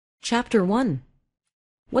Chapter 1.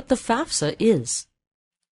 What the FAFSA is.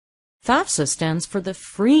 FAFSA stands for the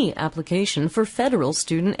Free Application for Federal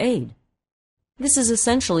Student Aid. This is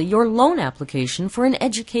essentially your loan application for an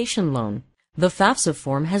education loan. The FAFSA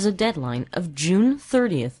form has a deadline of June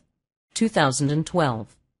 30th,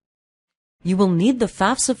 2012. You will need the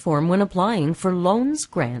FAFSA form when applying for loans,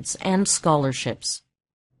 grants, and scholarships.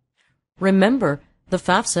 Remember, the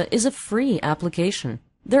FAFSA is a free application.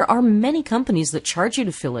 There are many companies that charge you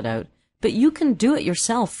to fill it out, but you can do it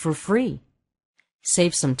yourself for free.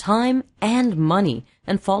 Save some time and money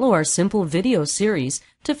and follow our simple video series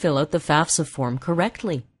to fill out the FAFSA form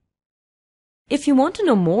correctly. If you want to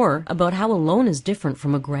know more about how a loan is different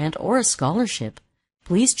from a grant or a scholarship,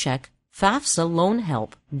 please check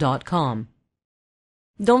FAFSALoanHelp.com.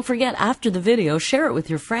 Don't forget, after the video, share it with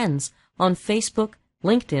your friends on Facebook,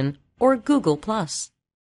 LinkedIn, or Google+.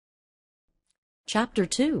 Chapter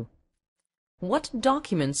 2. What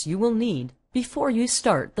documents you will need before you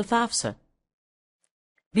start the FAFSA.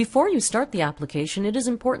 Before you start the application, it is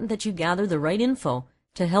important that you gather the right info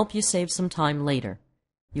to help you save some time later.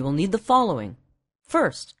 You will need the following.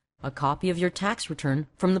 First, a copy of your tax return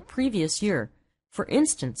from the previous year. For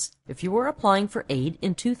instance, if you were applying for aid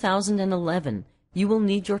in 2011, you will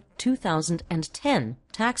need your 2010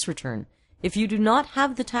 tax return. If you do not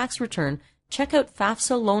have the tax return, check out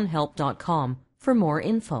FAFSALoanHelp.com for more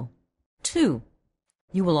info. 2.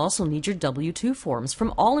 You will also need your W-2 forms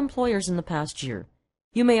from all employers in the past year.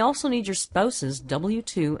 You may also need your spouse's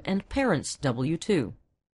W-2 and parents' W-2.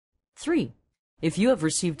 3. If you have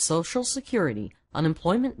received Social Security,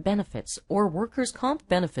 unemployment benefits, or workers' comp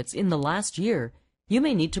benefits in the last year, you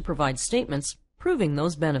may need to provide statements proving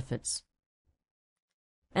those benefits.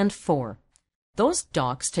 And 4. Those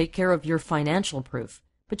docs take care of your financial proof,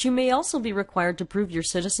 but you may also be required to prove your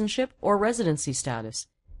citizenship or residency status.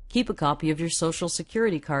 Keep a copy of your Social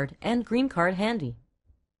Security card and green card handy.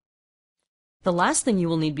 The last thing you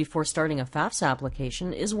will need before starting a FAFSA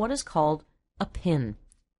application is what is called a PIN.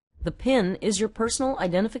 The PIN is your personal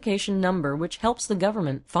identification number, which helps the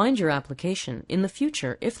government find your application in the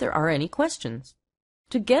future if there are any questions.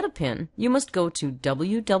 To get a PIN, you must go to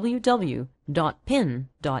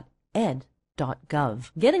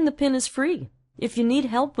www.pin.ed.gov. Getting the PIN is free. If you need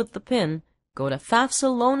help with the PIN, go to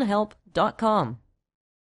FAFSALoanHelp.com.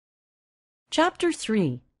 Chapter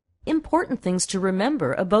 3. Important things to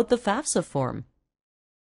remember about the FAFSA form.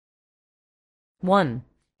 1.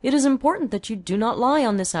 It is important that you do not lie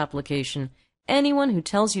on this application. Anyone who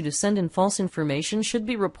tells you to send in false information should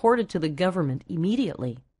be reported to the government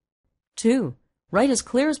immediately. 2. Write as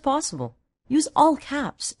clear as possible. Use all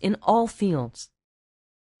caps in all fields.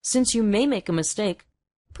 Since you may make a mistake,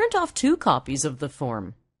 print off 2 copies of the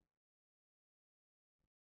form.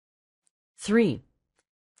 3.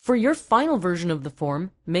 For your final version of the form,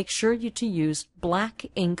 make sure to use black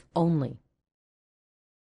ink only.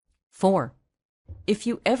 4. If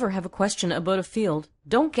you ever have a question about a field,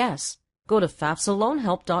 don't guess. Go to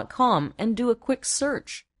FAFSALoanHelp.com and do a quick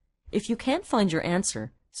search. If you can't find your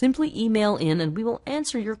answer, simply email in and we will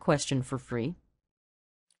answer your question for free.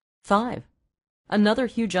 5. Another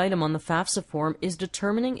huge item on the FAFSA form is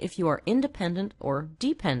determining if you are independent or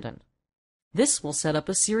dependent. This will set up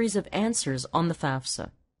a series of answers on the FAFSA.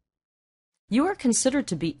 You are considered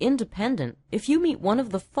to be independent if you meet one of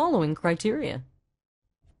the following criteria.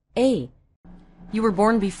 A. You were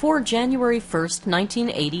born before January 1st,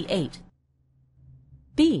 1988.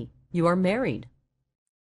 B. You are married.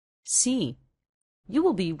 C. You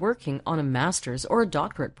will be working on a master's or a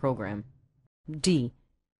doctorate program. D.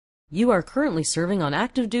 You are currently serving on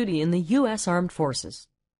active duty in the U.S. Armed Forces.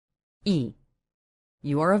 E.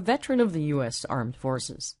 You are a veteran of the U.S. Armed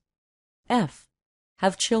Forces. F.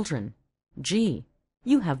 Have children. G.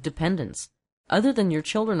 You have dependents, other than your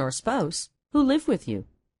children or spouse, who live with you.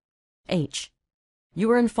 H. You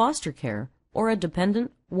are in foster care or a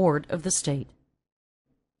dependent ward of the state.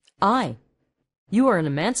 I. You are an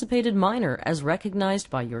emancipated minor as recognized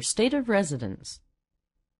by your state of residence.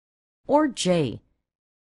 Or J.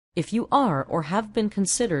 If you are or have been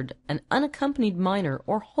considered an unaccompanied minor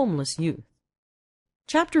or homeless youth.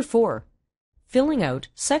 Chapter 4. Filling out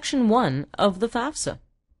Section 1 of the FAFSA.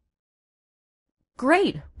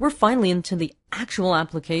 Great! We're finally into the actual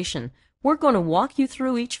application. We're going to walk you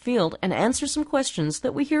through each field and answer some questions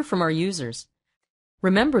that we hear from our users.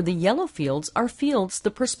 Remember, the yellow fields are fields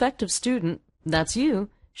the prospective student, that's you,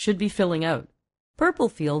 should be filling out. Purple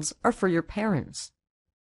fields are for your parents.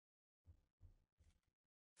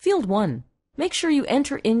 Field 1. Make sure you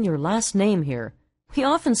enter in your last name here. We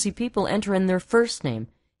often see people enter in their first name.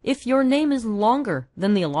 If your name is longer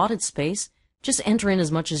than the allotted space, just enter in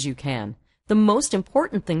as much as you can. The most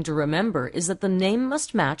important thing to remember is that the name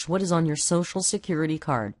must match what is on your Social Security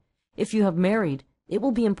card. If you have married, it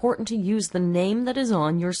will be important to use the name that is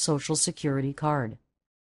on your Social Security card.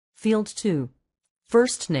 Field 2.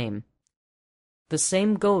 First name. The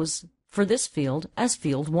same goes for this field as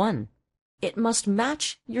Field 1. It must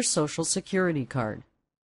match your Social Security card.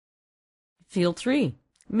 Field 3.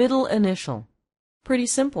 Middle initial. Pretty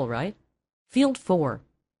simple, right? Field 4.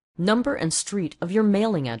 Number and street of your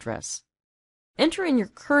mailing address. Enter in your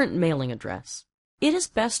current mailing address. It is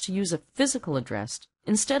best to use a physical address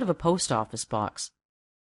instead of a post office box.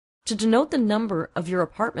 To denote the number of your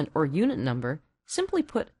apartment or unit number, simply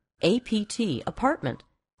put APT, apartment,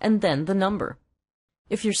 and then the number.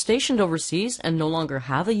 If you're stationed overseas and no longer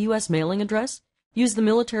have a U.S. mailing address, use the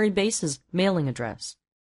military base's mailing address.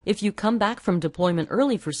 If you come back from deployment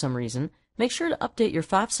early for some reason, make sure to update your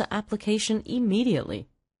FAFSA application immediately.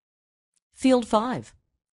 Field 5.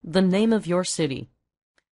 The name of your city.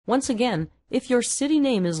 Once again, if your city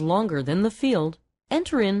name is longer than the field,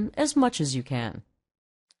 enter in as much as you can.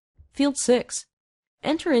 Field 6.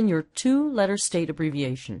 Enter in your 2-letter state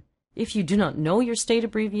abbreviation. If you do not know your state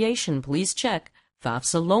abbreviation, please check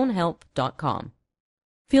FAFSALoanHelp.com.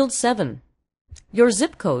 Field 7. Your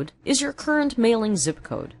zip code is your current mailing zip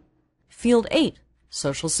code. Field 8.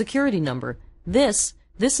 Social Security number. This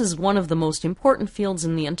is one of the most important fields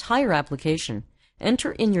in the entire application.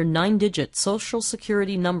 Enter in your 9-digit Social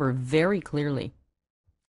Security number very clearly.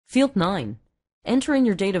 Field 9. Enter in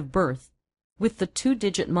your date of birth with the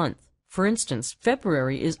 2-digit month. For instance,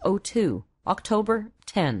 February is 02, October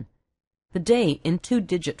 10. The day in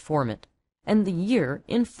 2-digit format, and the year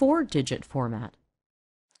in 4-digit format.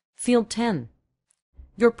 Field 10.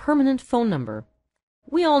 Your permanent phone number.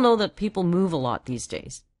 We all know that people move a lot these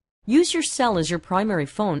days. Use your cell as your primary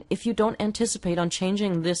phone if you don't anticipate on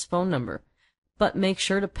changing this phone number, but make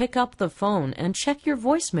sure to pick up the phone and check your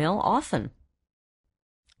voicemail often.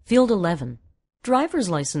 Field 11. Driver's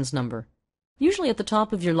license number. Usually at the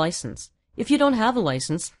top of your license. If you don't have a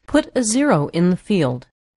license, put a 0 in the field.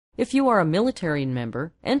 If you are a military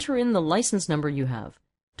member, enter in the license number you have.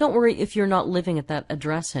 Don't worry if you're not living at that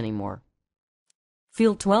address anymore.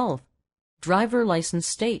 Field 12. Driver license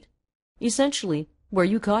state. Essentially, where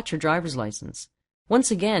you got your driver's license. Once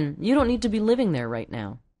again, you don't need to be living there right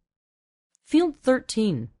now. Field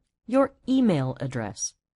 13. Your email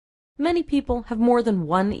address. Many people have more than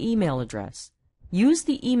one email address. Use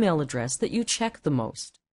the email address that you check the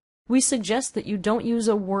most. We suggest that you don't use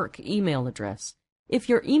a work email address. If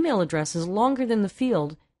your email address is longer than the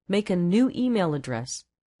field, make a new email address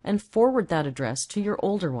and forward that address to your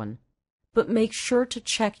older one. But make sure to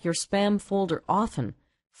check your spam folder often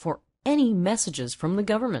for any messages from the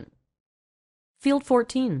government. Field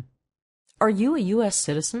 14. Are you a U.S.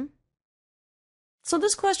 citizen? So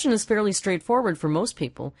this question is fairly straightforward for most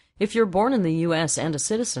people. If you're born in the U.S. and a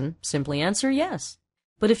citizen, simply answer yes.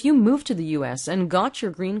 But if you moved to the U.S. and got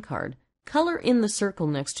your green card, color in the circle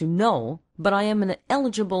next to no, but I am an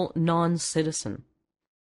eligible non-citizen.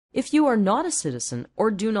 If you are not a citizen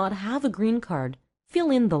or do not have a green card,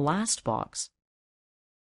 fill in the last box.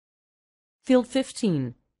 Field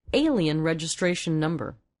 15. Alien registration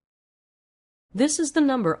number. This is the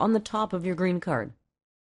number on the top of your green card.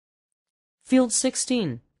 Field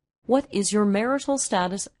 16. What is your marital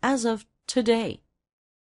status as of today?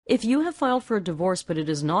 If you have filed for a divorce but it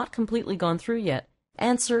has not completely gone through yet,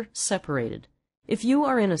 answer separated. If you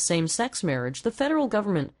are in a same-sex marriage, the federal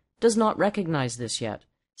government does not recognize this yet,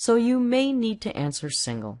 so you may need to answer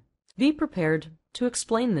single. Be prepared to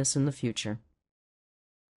explain this in the future.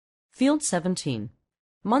 Field 17.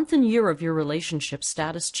 Month and year of your relationship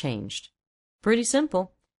status changed. Pretty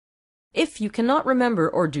simple. If you cannot remember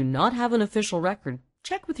or do not have an official record,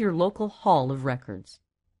 check with your local Hall of Records.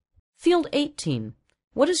 Field 18.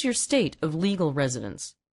 What is your state of legal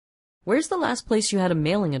residence? Where's the last place you had a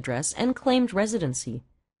mailing address and claimed residency?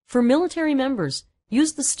 For military members,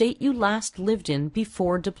 use the state you last lived in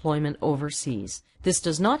before deployment overseas. This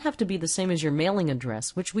does not have to be the same as your mailing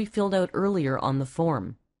address, which we filled out earlier on the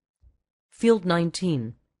form. Field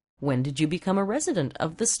 19. When did you become a resident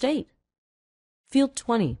of the state? Field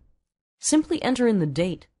 20. Simply enter in the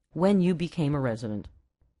date when you became a resident.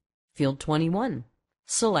 Field 21.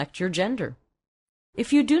 Select your gender.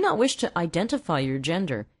 If you do not wish to identify your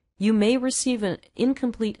gender, you may receive an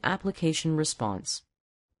incomplete application response.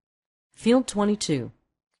 Field 22.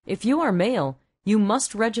 If you are male, you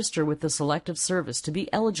must register with the Selective Service to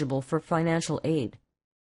be eligible for financial aid.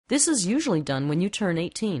 This is usually done when you turn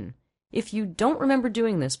 18. If you don't remember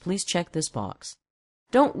doing this, please check this box.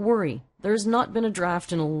 Don't worry, there has not been a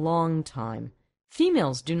draft in a long time.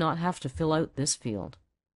 Females do not have to fill out this field.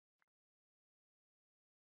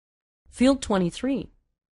 Field 23.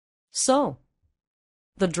 So,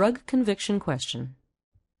 the drug conviction question.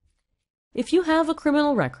 If you have a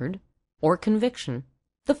criminal record or conviction,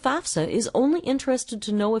 the FAFSA is only interested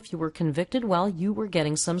to know if you were convicted while you were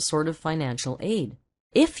getting some sort of financial aid.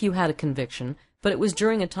 If you had a conviction, but it was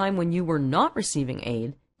during a time when you were not receiving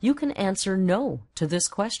aid, you can answer no to this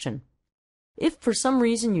question. If for some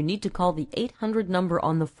reason you need to call the 800 number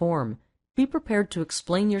on the form, be prepared to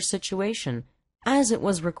explain your situation as it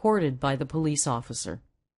was recorded by the police officer.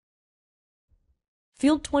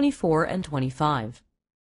 Field 24 and 25.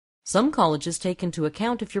 Some colleges take into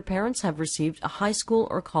account if your parents have received a high school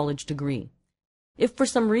or college degree. If for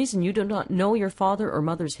some reason you do not know your father or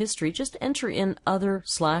mother's history, just enter in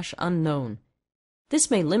other/unknown. This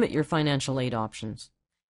may limit your financial aid options.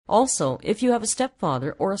 Also, if you have a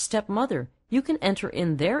stepfather or a stepmother, you can enter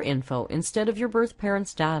in their info instead of your birth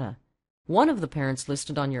parents' data. One of the parents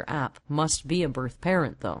listed on your app must be a birth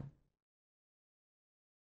parent, though.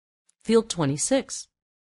 Field 26.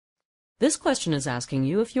 This question is asking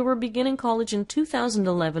you if you were beginning college in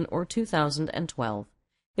 2011 or 2012.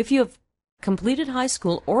 If you have completed high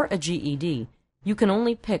school or a GED, you can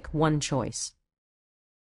only pick one choice.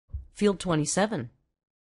 Field 27.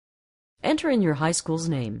 Enter in your high school's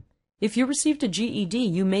name. If you received a GED,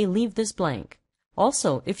 you may leave this blank.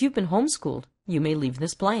 Also, if you've been homeschooled, you may leave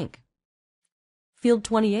this blank. Field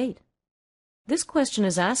 28. This question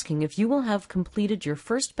is asking if you will have completed your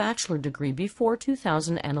first bachelor degree before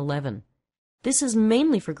 2011. This is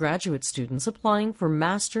mainly for graduate students applying for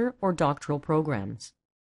master or doctoral programs.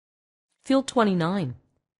 Field 29.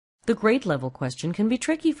 The grade level question can be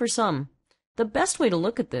tricky for some. The best way to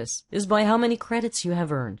look at this is by how many credits you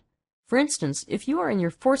have earned. For instance, if you are in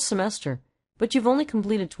your 4th semester, but you've only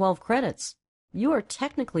completed 12 credits, you are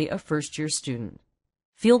technically a first-year student.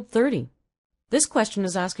 Field 30. This question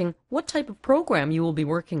is asking what type of program you will be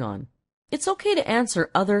working on. It's okay to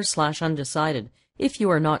answer other/undecided if you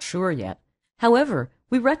are not sure yet. However,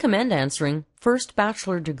 we recommend answering first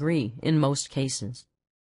bachelor degree in most cases.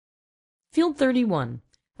 Field 31.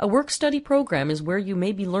 A work-study program is where you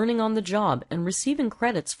may be learning on the job and receiving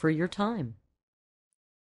credits for your time.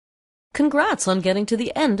 Congrats on getting to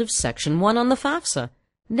the end of Section 1 on the FAFSA.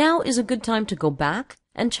 Now is a good time to go back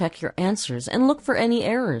and check your answers and look for any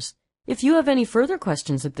errors. If you have any further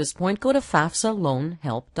questions at this point, go to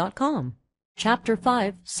FAFSALoanHelp.com. Chapter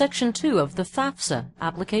 5, Section 2 of the FAFSA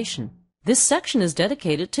application. This section is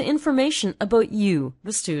dedicated to information about you,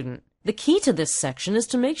 the student. The key to this section is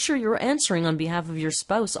to make sure you're answering on behalf of your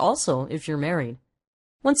spouse also if you're married.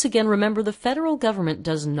 Once again, remember the federal government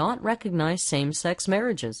does not recognize same-sex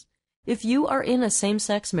marriages. If you are in a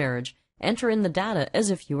same-sex marriage, enter in the data as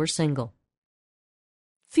if you were single.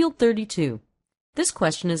 Field 32. This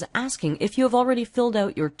question is asking if you have already filled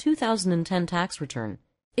out your 2010 tax return.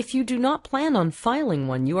 If you do not plan on filing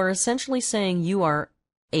one, you are essentially saying you are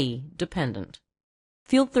a dependent.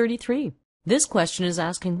 Field 33. This question is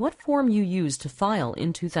asking what form you used to file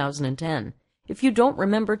in 2010. If you don't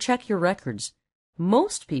remember, check your records.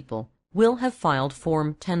 Most people will have filed Form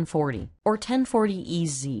 1040 or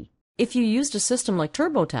 1040EZ. If you used a system like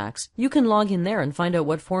TurboTax, you can log in there and find out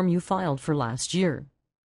what form you filed for last year.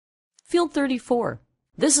 Field 34.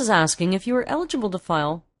 This is asking if you are eligible to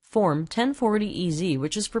file Form 1040EZ,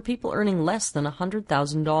 which is for people earning less than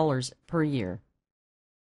 $100,000 per year.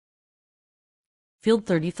 Field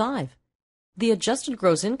 35. The adjusted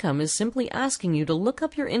gross income is simply asking you to look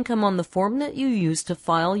up your income on the form that you used to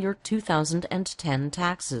file your 2010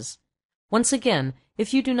 taxes. Once again,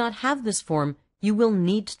 if you do not have this form, you will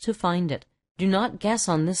need to find it. Do not guess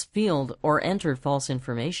on this field or enter false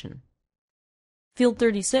information. Field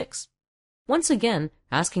 36. Once again,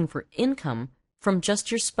 asking for income from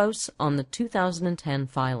just your spouse on the 2010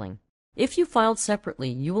 filing. If you filed separately,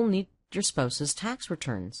 you will need your spouse's tax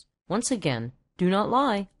returns. Once again, do not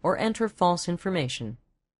lie or enter false information.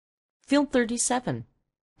 Field 37.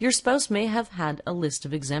 Your spouse may have had a list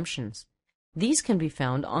of exemptions. These can be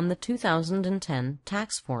found on the 2010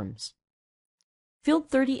 tax forms. Field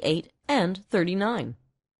 38 and 39.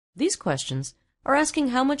 These questions are asking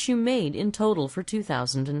how much you made in total for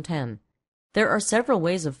 2010. There are several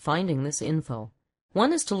ways of finding this info.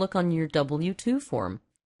 One is to look on your W-2 form.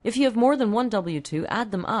 If you have more than one W-2,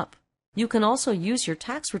 add them up. You can also use your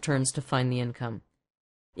tax returns to find the income.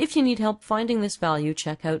 If you need help finding this value,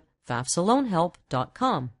 check out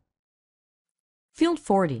FAFSALoanHelp.com. Field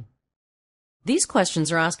 40. These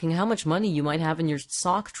questions are asking how much money you might have in your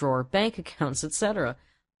sock drawer, bank accounts, etc.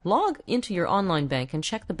 Log into your online bank and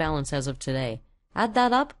check the balance as of today. Add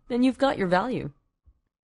that up, and you've got your value.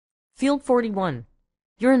 Field 41.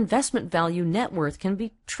 Your investment value net worth can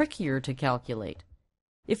be trickier to calculate.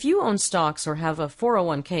 If you own stocks or have a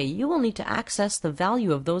 401k, you will need to access the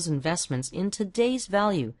value of those investments in today's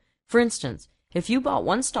value. For instance, if you bought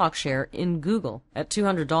one stock share in Google at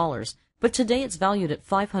 $200, but today it's valued at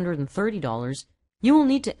 $530, you will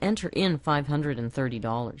need to enter in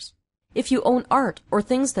 $530. If you own art or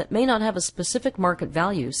things that may not have a specific market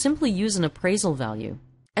value, simply use an appraisal value.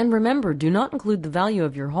 And remember, do not include the value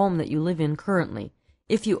of your home that you live in currently.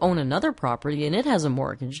 If you own another property and it has a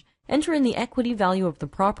mortgage, enter in the equity value of the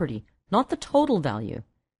property, not the total value.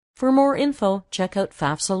 For more info, check out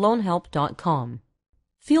FAFSALoanHelp.com.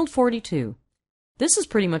 Field 42. This is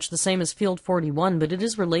pretty much the same as Field 41, but it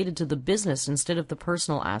is related to the business instead of the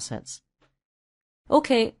personal assets.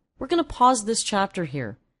 Okay, we're going to pause this chapter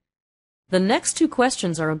here. The next two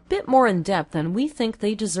questions are a bit more in depth and we think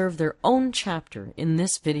they deserve their own chapter in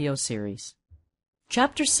this video series.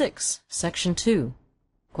 Chapter 6, Section 2,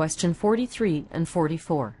 Question 43 and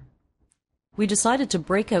 44. We decided to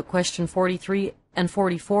break out Question 43 and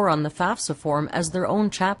 44 on the FAFSA form as their own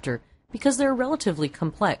chapter because they're relatively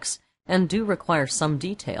complex and do require some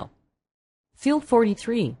detail. Field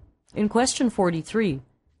 43. In Question 43,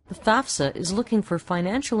 the FAFSA is looking for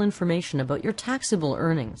financial information about your taxable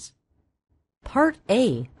earnings. Part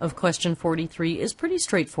A of Question 43 is pretty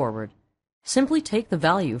straightforward. Simply take the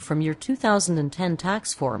value from your 2010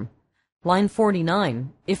 tax form, line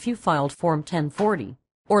 49 if you filed Form 1040,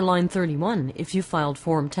 or line 31 if you filed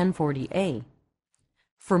Form 1040A.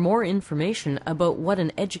 For more information about what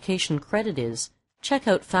an education credit is, check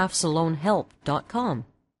out FAFSALoanHelp.com.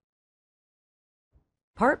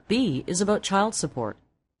 Part B is about child support.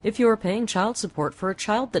 If you are paying child support for a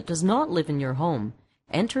child that does not live in your home,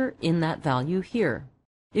 enter in that value here.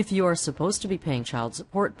 If you are supposed to be paying child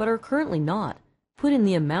support but are currently not, put in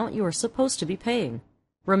the amount you are supposed to be paying.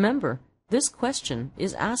 Remember, this question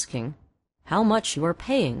is asking how much you are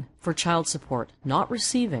paying for child support, not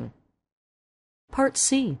receiving. Part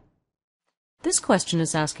C. This question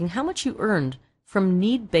is asking how much you earned from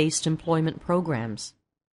need-based employment programs.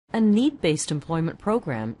 A need-based employment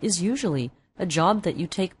program is usually a job that you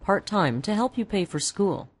take part-time to help you pay for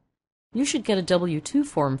school. You should get a W-2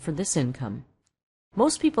 form for this income.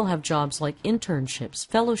 Most people have jobs like internships,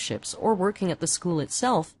 fellowships, or working at the school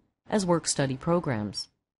itself as work-study programs.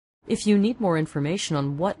 If you need more information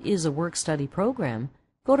on what is a work-study program,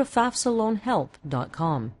 go to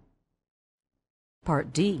FAFSALoanHelp.com.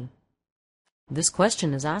 Part D. This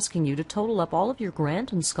question is asking you to total up all of your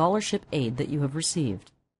grant and scholarship aid that you have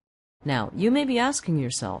received. Now, you may be asking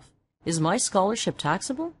yourself, is my scholarship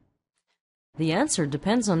taxable? The answer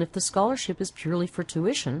depends on if the scholarship is purely for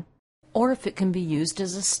tuition or if it can be used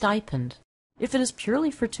as a stipend. If it is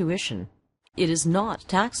purely for tuition, it is not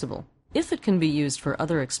taxable. If it can be used for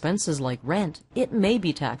other expenses like rent, it may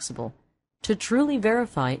be taxable. To truly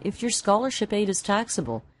verify if your scholarship aid is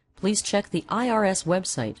taxable, please check the IRS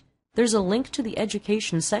website. There's a link to the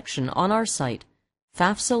education section on our site,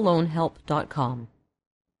 FAFSALoanHelp.com.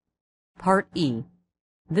 Part E.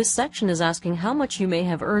 This section is asking how much you may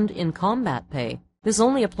have earned in combat pay. This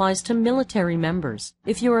only applies to military members.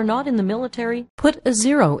 If you are not in the military, put a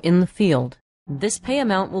 0 in the field. This pay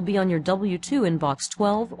amount will be on your W-2 in box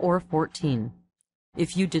 12 or 14.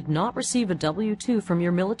 If you did not receive a W-2 from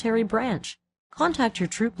your military branch, contact your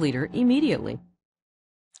troop leader immediately.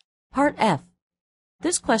 Part F.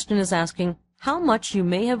 This question is asking how much you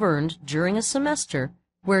may have earned during a semester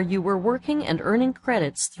where you were working and earning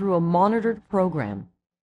credits through a monitored program.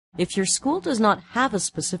 If your school does not have a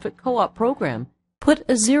specific co-op program, put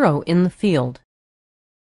a 0 in the field.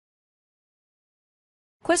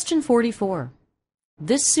 Question 44.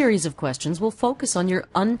 This series of questions will focus on your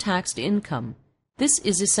untaxed income. This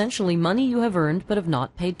is essentially money you have earned but have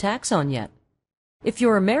not paid tax on yet. If you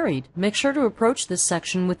are married, make sure to approach this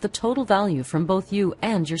section with the total value from both you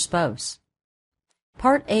and your spouse.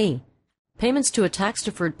 Part A. Payments to a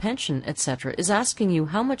tax-deferred pension, etc. is asking you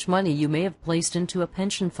how much money you may have placed into a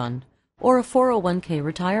pension fund or a 401k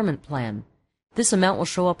retirement plan. This amount will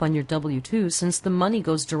show up on your W-2 since the money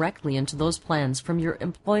goes directly into those plans from your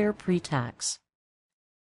employer pre-tax.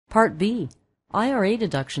 Part B. IRA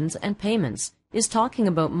deductions and payments is talking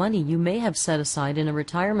about money you may have set aside in a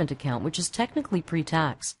retirement account which is technically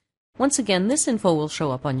pre-tax. Once again, this info will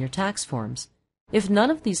show up on your tax forms. If none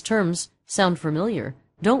of these terms sound familiar,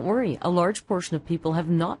 don't worry, a large portion of people have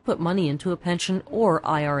not put money into a pension or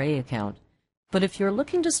IRA account. But if you're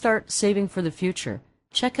looking to start saving for the future,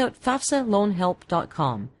 check out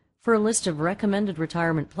FAFSALoanHelp.com for a list of recommended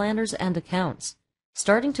retirement planners and accounts.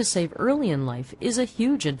 Starting to save early in life is a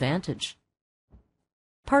huge advantage.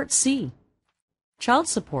 Part C. Child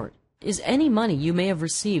support is any money you may have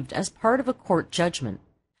received as part of a court judgment.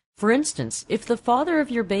 For instance, if the father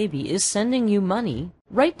of your baby is sending you money,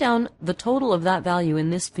 write down the total of that value in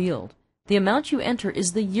this field. The amount you enter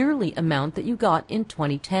is the yearly amount that you got in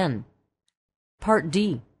 2010. Part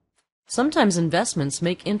D. Sometimes investments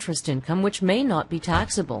make interest income which may not be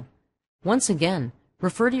taxable. Once again,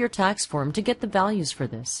 refer to your tax form to get the values for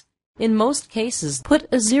this. In most cases, put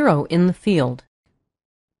a 0 in the field.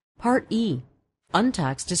 Part E.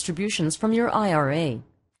 Untaxed distributions from your IRA.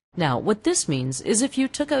 Now, what this means is if you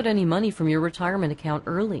took out any money from your retirement account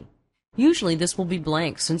early. Usually this will be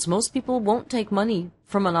blank since most people won't take money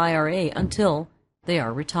from an IRA until they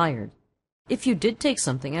are retired. If you did take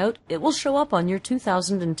something out, it will show up on your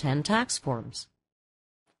 2010 tax forms.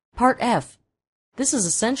 Part F. This is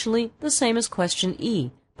essentially the same as question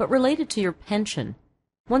E, but related to your pension.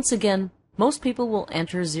 Once again, most people will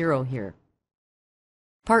enter 0 here.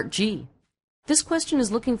 Part G. This question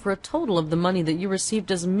is looking for a total of the money that you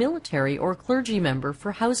received as a military or clergy member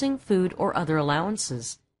for housing, food, or other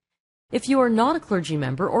allowances. If you are not a clergy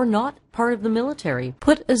member or not part of the military,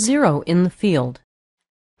 put a 0 in the field.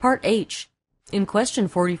 Part H. In question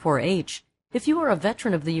 44H, if you are a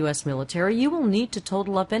veteran of the U.S. military, you will need to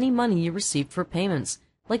total up any money you received for payments,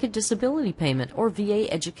 like a disability payment or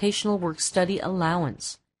VA educational work-study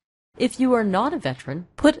allowance. If you are not a veteran,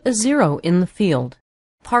 put a 0 in the field.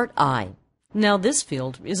 Part I. Now this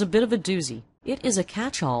field is a bit of a doozy. It is a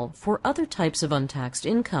catch-all for other types of untaxed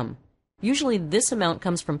income. Usually this amount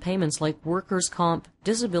comes from payments like workers' comp,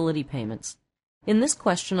 disability payments. In this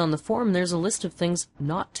question on the form there's a list of things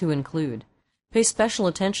not to include. Pay special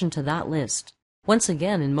attention to that list. Once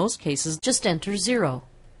again, in most cases, just enter 0.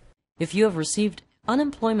 If you have received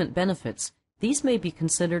unemployment benefits, these may be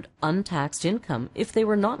considered untaxed income if they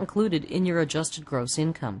were not included in your adjusted gross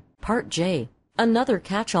income. Part J. Another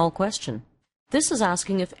catch-all question. This is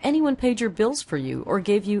asking if anyone paid your bills for you or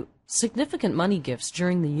gave you significant money gifts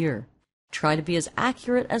during the year. Try to be as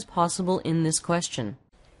accurate as possible in this question.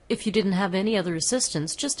 If you didn't have any other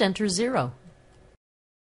assistance, just enter 0.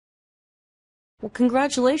 Well,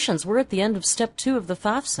 congratulations, we're at the end of Step 2 of the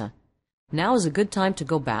FAFSA. Now is a good time to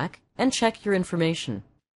go back and check your information.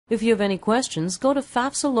 If you have any questions, go to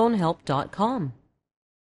FAFSALoanHelp.com.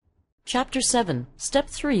 Chapter 7, Step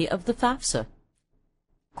 3 of the FAFSA.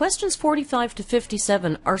 Questions 45 to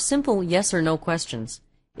 57 are simple yes or no questions.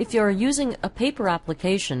 If you are using a paper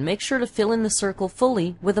application, make sure to fill in the circle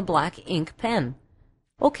fully with a black ink pen.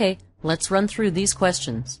 Okay, let's run through these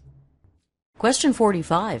questions. Question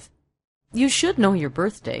 45. You should know your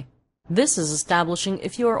birthday. This is establishing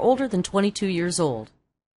if you are older than 22 years old.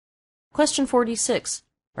 Question 46.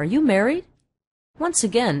 Are you married? Once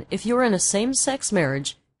again, if you are in a same-sex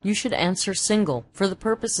marriage, you should answer single for the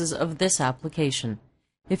purposes of this application.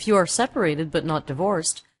 If you are separated but not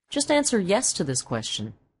divorced, just answer yes to this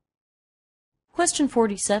question. Question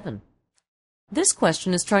 47. This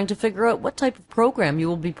question is trying to figure out what type of program you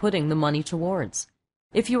will be putting the money towards.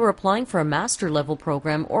 If you are applying for a master level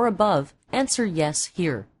program or above, answer yes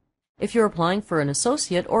here. If you're applying for an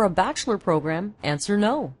associate or a bachelor program, answer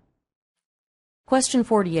no. Question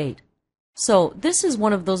 48. So, this is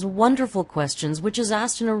one of those wonderful questions which is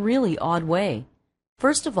asked in a really odd way.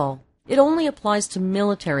 First of all, it only applies to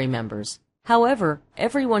military members. However,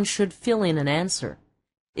 everyone should fill in an answer.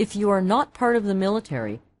 If you are not part of the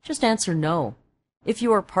military, just answer no. If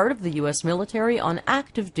you are part of the U.S. military on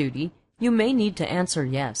active duty, you may need to answer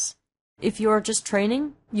yes. If you are just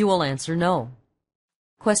training, you will answer no.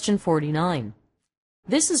 Question 49.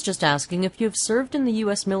 This is just asking if you have served in the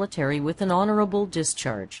U.S. military with an honorable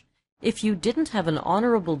discharge. If you didn't have an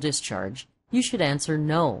honorable discharge, you should answer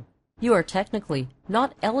no. You are technically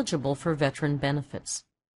not eligible for veteran benefits.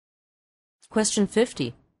 Question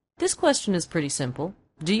 50. This question is pretty simple.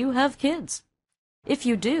 Do you have kids? If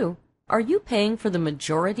you do, are you paying for the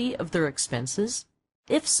majority of their expenses?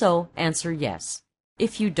 If so, answer yes.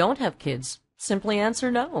 If you don't have kids, simply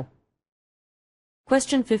answer no.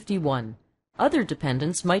 Question 51. Other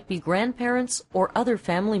dependents might be grandparents or other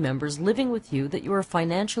family members living with you that you are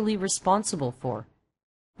financially responsible for.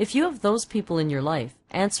 If you have those people in your life,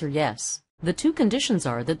 answer yes. The two conditions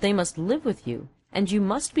are that they must live with you, and you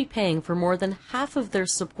must be paying for more than half of their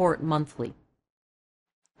support monthly.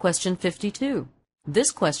 Question 52.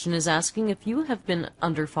 This question is asking if you have been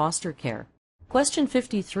under foster care. Question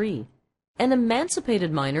 53. An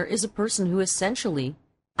emancipated minor is a person who essentially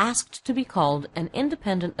asked to be called an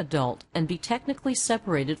independent adult and be technically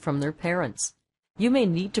separated from their parents. You may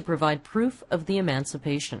need to provide proof of the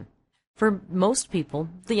emancipation. For most people,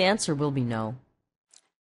 the answer will be no.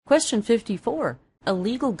 Question 54. A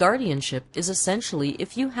legal guardianship is essentially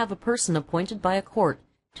if you have a person appointed by a court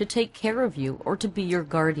to take care of you or to be your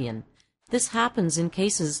guardian. This happens in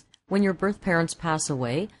cases when your birth parents pass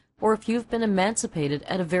away or if you've been emancipated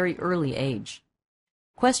at a very early age.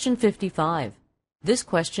 Question 55. This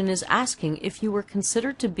question is asking if you were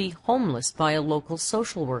considered to be homeless by a local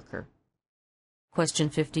social worker. Question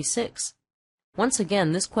 56. Once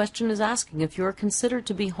again, this question is asking if you are considered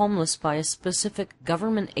to be homeless by a specific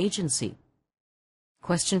government agency.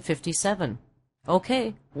 Question 57.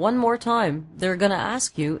 Okay, one more time, they're going to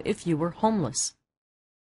ask you if you were homeless.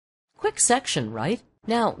 Quick section, right?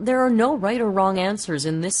 Now, there are no right or wrong answers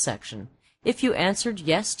in this section. If you answered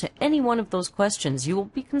yes to any one of those questions, you will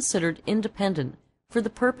be considered independent for the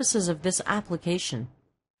purposes of this application.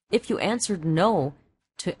 If you answered no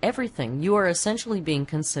to everything, you are essentially being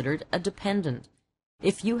considered a dependent.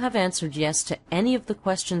 If you have answered yes to any of the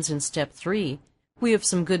questions in Step 3, we have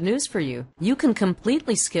some good news for you. You can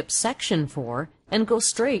completely skip Section 4 and go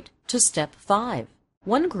straight to Step 5.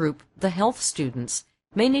 One group, the health students,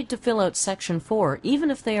 may need to fill out Section 4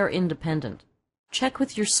 even if they are independent. Check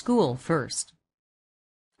with your school first.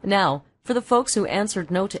 Now, for the folks who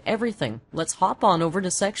answered no to everything, let's hop on over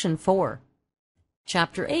to Section 4.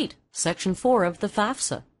 Chapter 8, Section 4 of the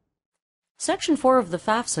FAFSA. Section 4 of the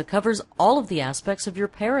FAFSA covers all of the aspects of your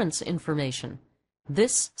parents' information.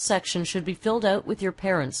 This section should be filled out with your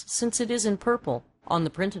parents since it is in purple on the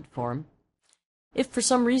printed form. If for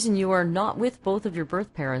some reason you are not with both of your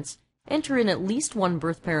birth parents, enter in at least one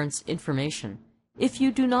birth parent's information. If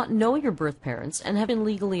you do not know your birth parents and have been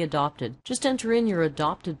legally adopted, just enter in your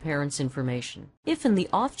adopted parents' information. If in the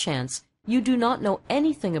off chance you do not know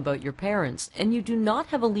anything about your parents and you do not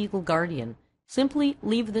have a legal guardian, simply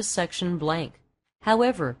leave this section blank.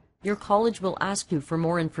 However, your college will ask you for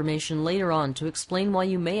more information later on to explain why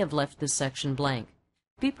you may have left this section blank.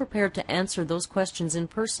 Be prepared to answer those questions in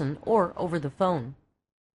person or over the phone.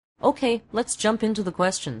 Okay, let's jump into the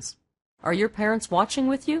questions. Are your parents watching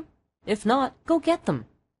with you? If not, go get them.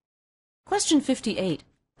 Question 58.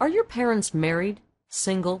 Are your parents married,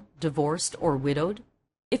 single, divorced, or widowed?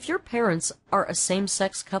 If your parents are a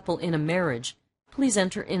same-sex couple in a marriage, please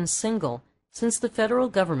enter in single, since the federal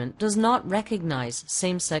government does not recognize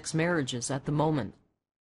same-sex marriages at the moment.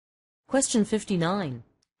 Question 59.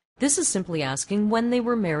 This is simply asking when they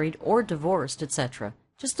were married or divorced, etc.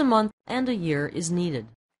 Just a month and a year is needed.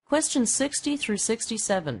 Questions 60 through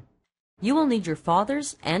 67. You will need your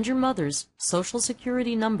father's and your mother's Social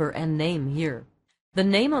Security number and name here. The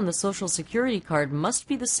name on the Social Security card must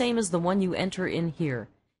be the same as the one you enter in here.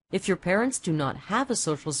 If your parents do not have a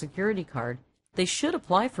Social Security card, they should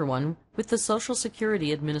apply for one with the Social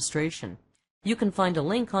Security Administration. You can find a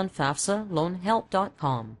link on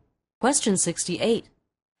FAFSALoanHelp.com. Question 68.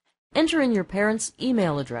 Enter in your parents'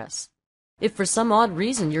 email address. If for some odd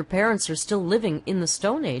reason your parents are still living in the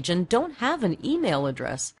Stone Age and don't have an email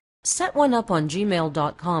address, set one up on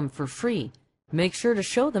gmail.com for free. Make sure to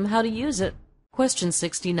show them how to use it. Question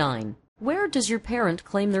 69. Where does your parent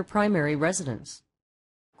claim their primary residence?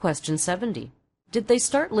 Question 70. Did they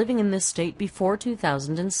start living in this state before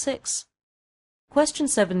 2006? Question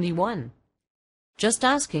 71. Just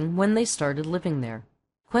asking when they started living there.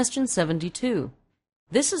 Question 72.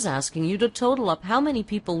 This is asking you to total up how many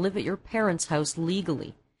people live at your parents' house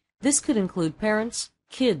legally. This could include parents,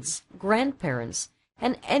 kids, grandparents,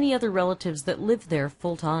 and any other relatives that live there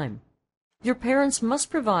full-time. Your parents must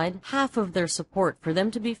provide half of their support for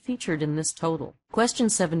them to be featured in this total. Question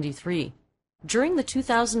 73. During the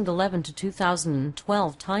 2011 to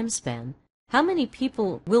 2012 time span, how many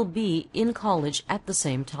people will be in college at the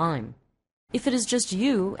same time? If it is just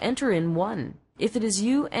you, enter in 1. If it is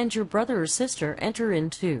you and your brother or sister, enter in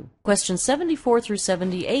 2. Question 74 through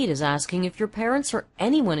 78 is asking if your parents or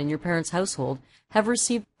anyone in your parents' household have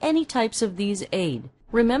received any types of these aid.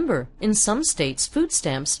 Remember, in some states, food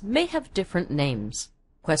stamps may have different names.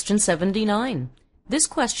 Question 79. This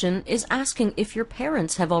question is asking if your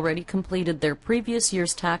parents have already completed their previous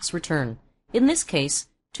year's tax return, in this case,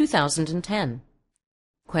 2010.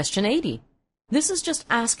 Question 80. This is just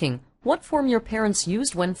asking what form your parents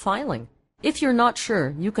used when filing. If you're not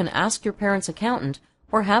sure, you can ask your parents' accountant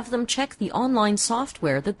or have them check the online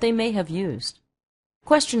software that they may have used.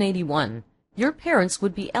 Question 81. Your parents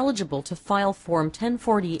would be eligible to file Form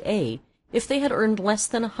 1040A if they had earned less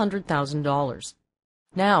than $100,000.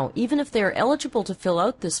 Now, even if they are eligible to fill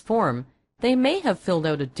out this form, they may have filled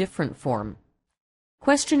out a different form.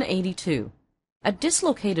 Question 82. A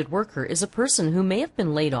dislocated worker is a person who may have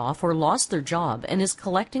been laid off or lost their job and is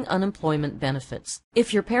collecting unemployment benefits.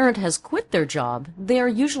 If your parent has quit their job, they are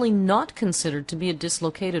usually not considered to be a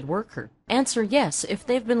dislocated worker. Answer yes if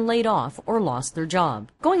they've been laid off or lost their job.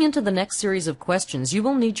 Going into the next series of questions, you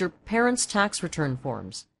will need your parents' tax return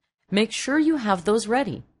forms. Make sure you have those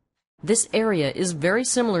ready. This area is very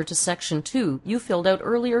similar to Section 2 you filled out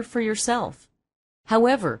earlier for yourself.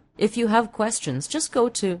 However, if you have questions, just go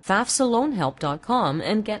to FAFSALoanHelp.com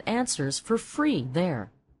and get answers for free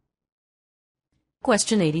there.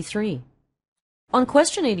 Question 83. On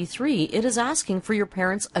question 83, it is asking for your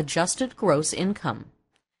parents' adjusted gross income.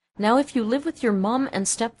 Now, if you live with your mom and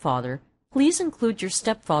stepfather, please include your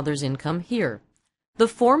stepfather's income here. The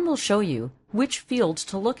form will show you which field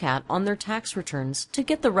to look at on their tax returns to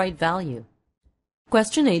get the right value.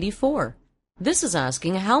 Question 84. This is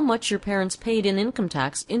asking how much your parents paid in income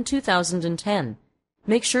tax in 2010.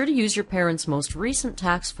 Make sure to use your parents' most recent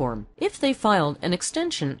tax form. If they filed an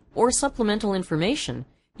extension or supplemental information,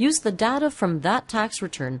 use the data from that tax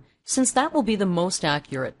return, since that will be the most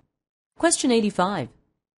accurate. Question 85.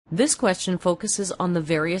 This question focuses on the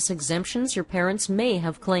various exemptions your parents may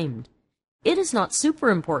have claimed. It is not super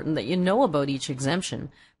important that you know about each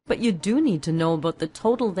exemption, but you do need to know about the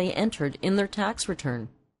total they entered in their tax return.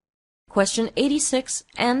 Question 86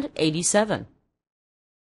 and 87.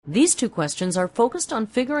 These two questions are focused on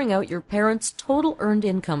figuring out your parents' total earned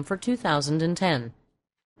income for 2010.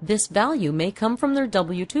 This value may come from their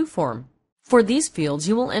W-2 form. For these fields,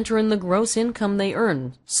 you will enter in the gross income they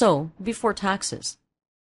earned, so before taxes.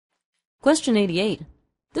 Question 88.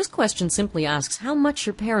 This question simply asks how much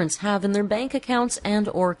your parents have in their bank accounts and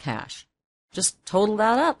or cash. Just total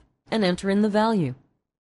that up and enter in the value.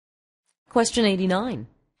 Question 89.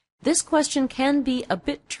 This question can be a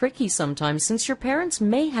bit tricky sometimes since your parents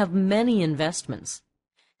may have many investments.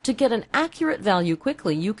 To get an accurate value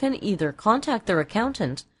quickly, you can either contact their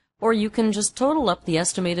accountant or you can just total up the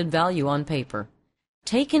estimated value on paper.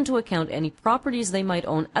 Take into account any properties they might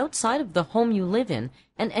own outside of the home you live in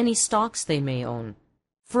and any stocks they may own.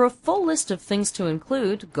 For a full list of things to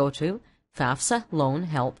include, go to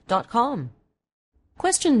FAFSALoanHelp.com.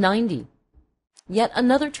 Question 90. Yet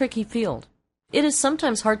another tricky field. It is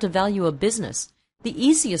sometimes hard to value a business. The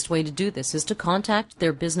easiest way to do this is to contact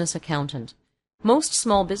their business accountant. Most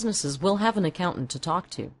small businesses will have an accountant to talk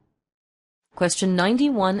to. Question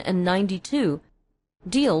 91 and 92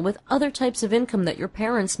 deal with other types of income that your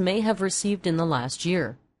parents may have received in the last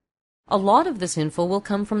year. A lot of this info will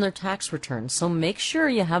come from their tax returns, so make sure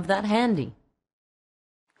you have that handy.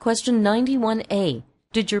 Question 91A.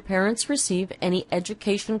 Did your parents receive any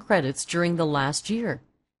education credits during the last year?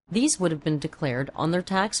 These would have been declared on their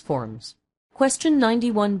tax forms. Question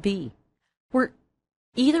 91B. Were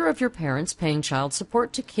either of your parents paying child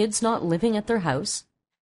support to kids not living at their house?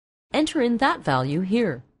 Enter in that value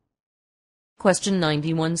here. Question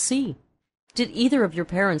 91C. Did either of your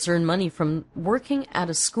parents earn money from working at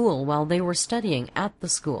a school while they were studying at the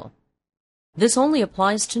school? This only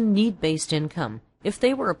applies to need-based income. If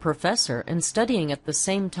they were a professor and studying at the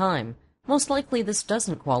same time, most likely this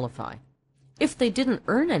doesn't qualify. If they didn't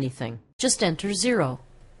earn anything, just enter 0.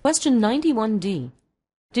 Question 91D.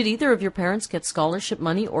 Did either of your parents get scholarship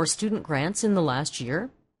money or student grants in the last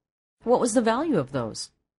year? What was the value of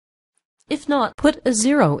those? If not, put a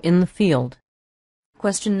 0 in the field.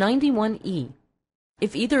 Question 91E.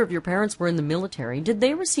 If either of your parents were in the military, did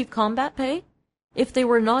they receive combat pay? If they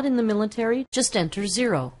were not in the military, just enter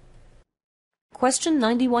 0. Question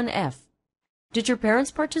 91F. Did your parents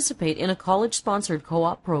participate in a college-sponsored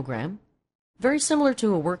co-op program? Very similar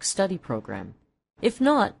to a work-study program. If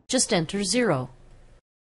not, just enter 0.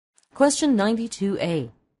 Question 92A.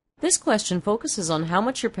 This question focuses on how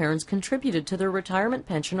much your parents contributed to their retirement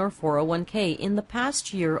pension or 401k in the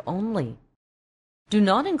past year only. Do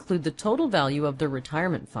not include the total value of their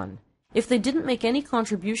retirement fund. If they didn't make any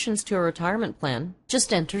contributions to a retirement plan,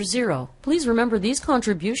 just enter 0. Please remember these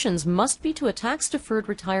contributions must be to a tax-deferred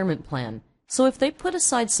retirement plan. So if they put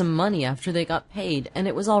aside some money after they got paid and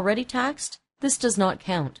it was already taxed, this does not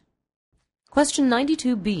count. Question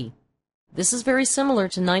 92B. This is very similar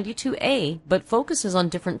to 92A, but focuses on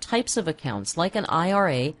different types of accounts like an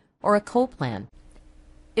IRA or a co-plan.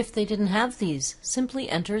 If they didn't have these, simply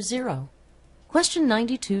enter 0. Question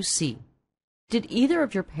 92C. Did either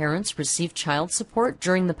of your parents receive child support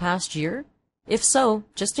during the past year? If so,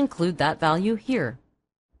 just include that value here.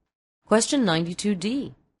 Question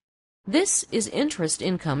 92D. This is interest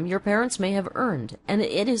income your parents may have earned, and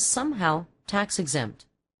it is somehow tax exempt.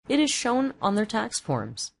 It is shown on their tax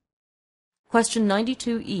forms. Question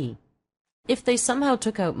 92E. If they somehow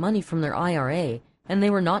took out money from their IRA and they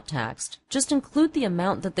were not taxed, just include the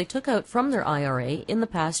amount that they took out from their IRA in the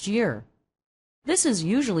past year. This is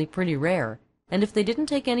usually pretty rare, and if they didn't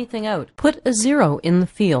take anything out, put a 0 in the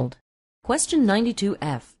field. Question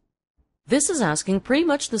 92F. This is asking pretty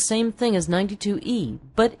much the same thing as 92E,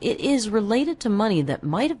 but it is related to money that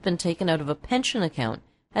might have been taken out of a pension account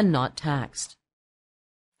and not taxed.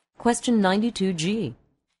 Question 92G.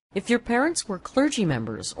 If your parents were clergy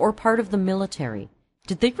members or part of the military,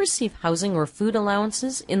 did they receive housing or food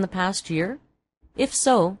allowances in the past year? If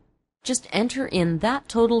so, just enter in that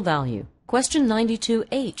total value. Question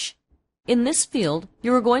 92H. In this field,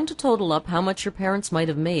 you are going to total up how much your parents might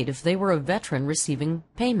have made if they were a veteran receiving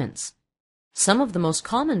payments. Some of the most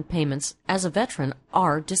common payments as a veteran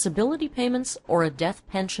are disability payments or a death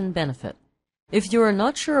pension benefit. If you are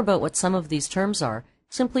not sure about what some of these terms are,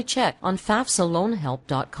 simply check on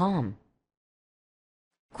FAFSALoanHelp.com.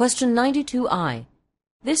 Question 92I.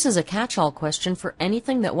 This is a catch-all question for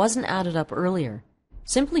anything that wasn't added up earlier.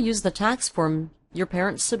 Simply use the tax form your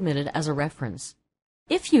parents submitted as a reference.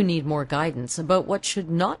 If you need more guidance about what should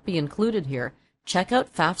not be included here, check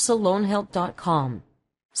out FAFSALoanHelp.com.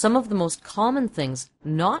 Some of the most common things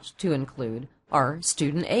not to include are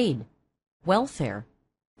student aid, welfare,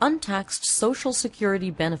 untaxed Social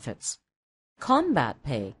Security benefits, combat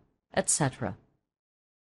pay, etc.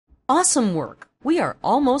 Awesome work! We are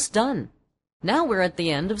almost done. Now we're at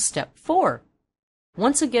the end of Step 4.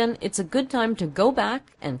 Once again, it's a good time to go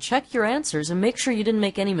back and check your answers and make sure you didn't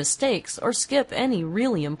make any mistakes or skip any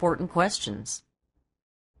really important questions.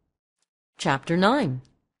 Chapter 9.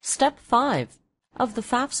 Step 5 of the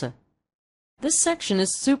FAFSA. This section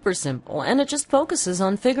is super simple and it just focuses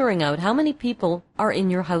on figuring out how many people are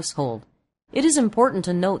in your household. It is important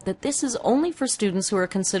to note that this is only for students who are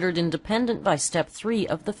considered independent by Step 3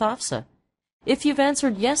 of the FAFSA. If you've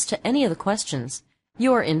answered yes to any of the questions,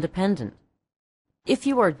 you are independent. If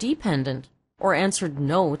you are dependent or answered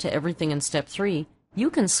no to everything in Step 3, you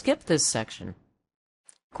can skip this section.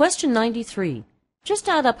 Question 93. Just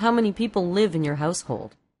add up how many people live in your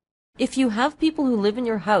household. If you have people who live in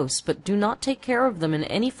your house but do not take care of them in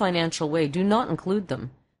any financial way, do not include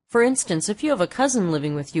them. For instance, if you have a cousin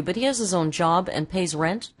living with you but he has his own job and pays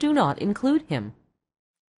rent, do not include him.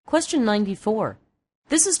 Question 94.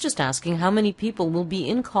 This is just asking how many people will be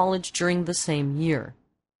in college during the same year.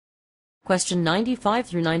 Question 95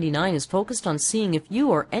 through 99 is focused on seeing if you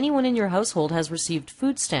or anyone in your household has received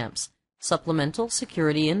food stamps, supplemental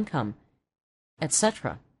security income,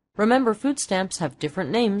 etc. Remember, food stamps have different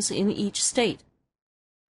names in each state.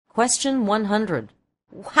 Question 100.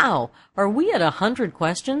 Wow! Are we at 100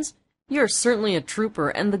 questions? You're certainly a trooper,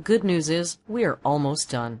 and the good news is we are almost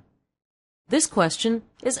done. This question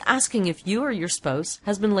is asking if you or your spouse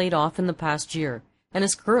has been laid off in the past year and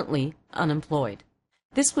is currently unemployed.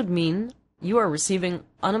 This would mean you are receiving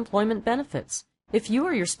unemployment benefits. If you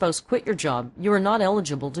or your spouse quit your job, you are not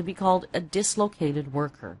eligible to be called a dislocated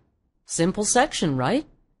worker. Simple section, right?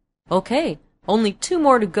 Okay, only 2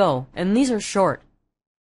 more to go, and these are short.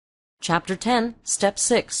 Chapter 10, Step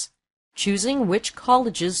 6. Choosing which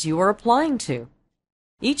colleges you are applying to.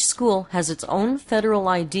 Each school has its own federal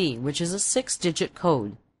ID, which is a 6-digit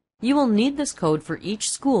code. You will need this code for each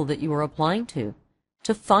school that you are applying to.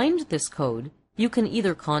 To find this code, you can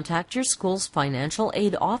either contact your school's financial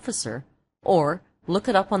aid officer or look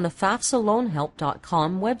it up on the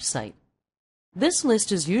FAFSALoanHelp.com website. This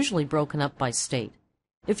list is usually broken up by state.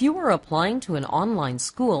 If you are applying to an online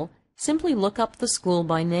school, simply look up the school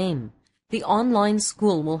by name. The online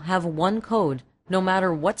school will have one code, no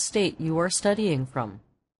matter what state you are studying from.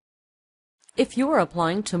 If you are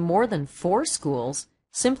applying to more than 4 schools,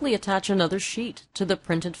 simply attach another sheet to the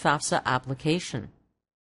printed FAFSA application.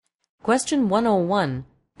 Question 101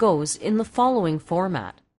 goes in the following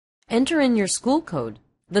format. Enter in your school code,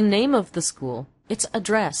 the name of the school, its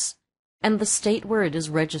address, and the state where it is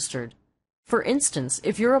registered. For instance,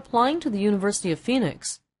 if you're applying to the University of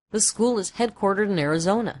Phoenix, the school is headquartered in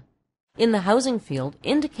Arizona. In the housing field,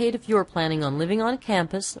 indicate if you are planning on living on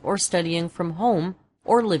campus or studying from home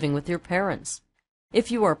or living with your parents.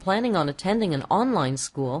 If you are planning on attending an online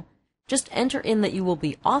school, just enter in that you will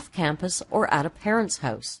be off campus or at a parent's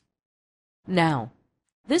house. Now,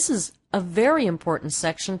 this is a very important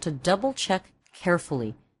section to double-check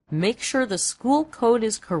carefully. Make sure the school code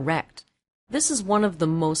is correct. This is one of the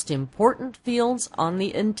most important fields on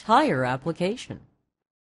the entire application.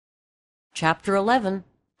 Chapter 11,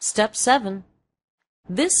 Step 7.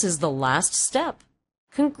 This is the last step.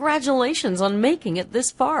 Congratulations on making it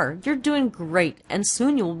this far. You're doing great, and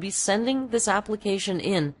soon you will be sending this application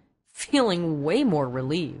in, feeling way more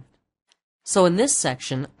relieved. So in this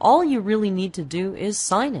section, all you really need to do is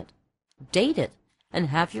sign it, date it, and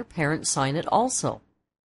have your parents sign it also.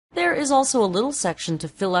 There is also a little section to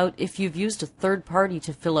fill out if you've used a third party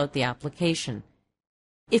to fill out the application.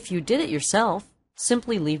 If you did it yourself,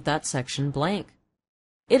 simply leave that section blank.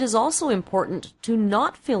 It is also important to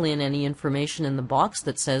not fill in any information in the box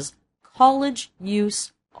that says college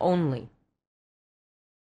use only.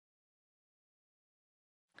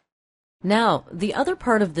 Now, the other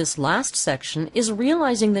part of this last section is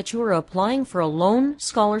realizing that you are applying for a loan,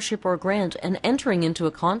 scholarship, or grant and entering into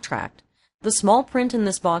a contract. The small print in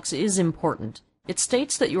this box is important. It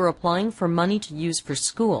states that you are applying for money to use for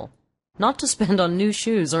school, not to spend on new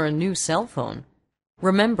shoes or a new cell phone.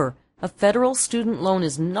 Remember, a federal student loan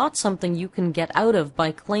is not something you can get out of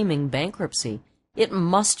by claiming bankruptcy. It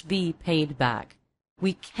must be paid back.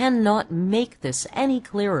 We cannot make this any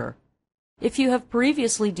clearer. If you have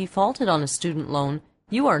previously defaulted on a student loan,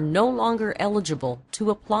 you are no longer eligible to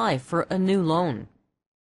apply for a new loan.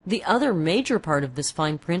 The other major part of this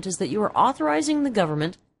fine print is that you are authorizing the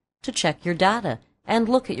government to check your data and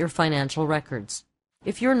look at your financial records.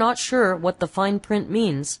 If you're not sure what the fine print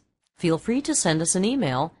means, feel free to send us an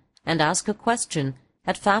email and ask a question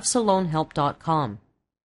at FAFSALoanHelp.com.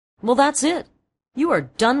 Well, that's it. You are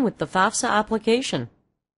done with the FAFSA application.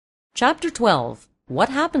 Chapter 12. What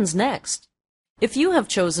happens next? If you have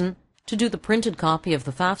chosen to do the printed copy of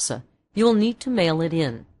the FAFSA, you will need to mail it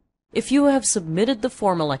in. If you have submitted the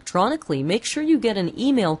form electronically, make sure you get an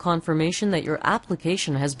email confirmation that your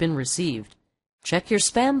application has been received. Check your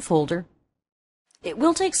spam folder. It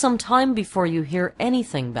will take some time before you hear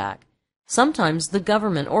anything back. Sometimes the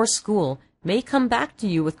government or school may come back to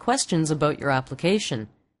you with questions about your application.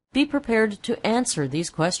 Be prepared to answer these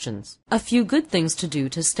questions. A few good things to do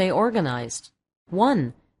to stay organized.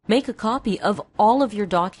 1. Make a copy of all of your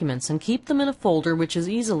documents and keep them in a folder which is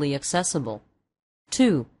easily accessible.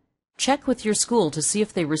 2. Check with your school to see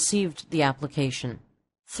if they received the application.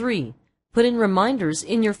 3. Put in reminders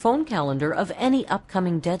in your phone calendar of any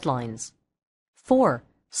upcoming deadlines. 4.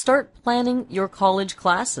 Start planning your college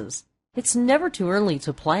classes. It's never too early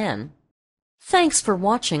to plan. Thanks for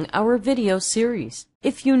watching our video series.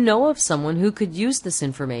 If you know of someone who could use this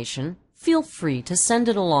information, feel free to send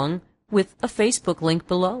it along with a Facebook link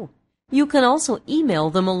below. You can also email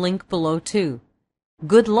them a link below too.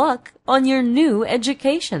 Good luck on your new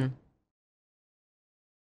education!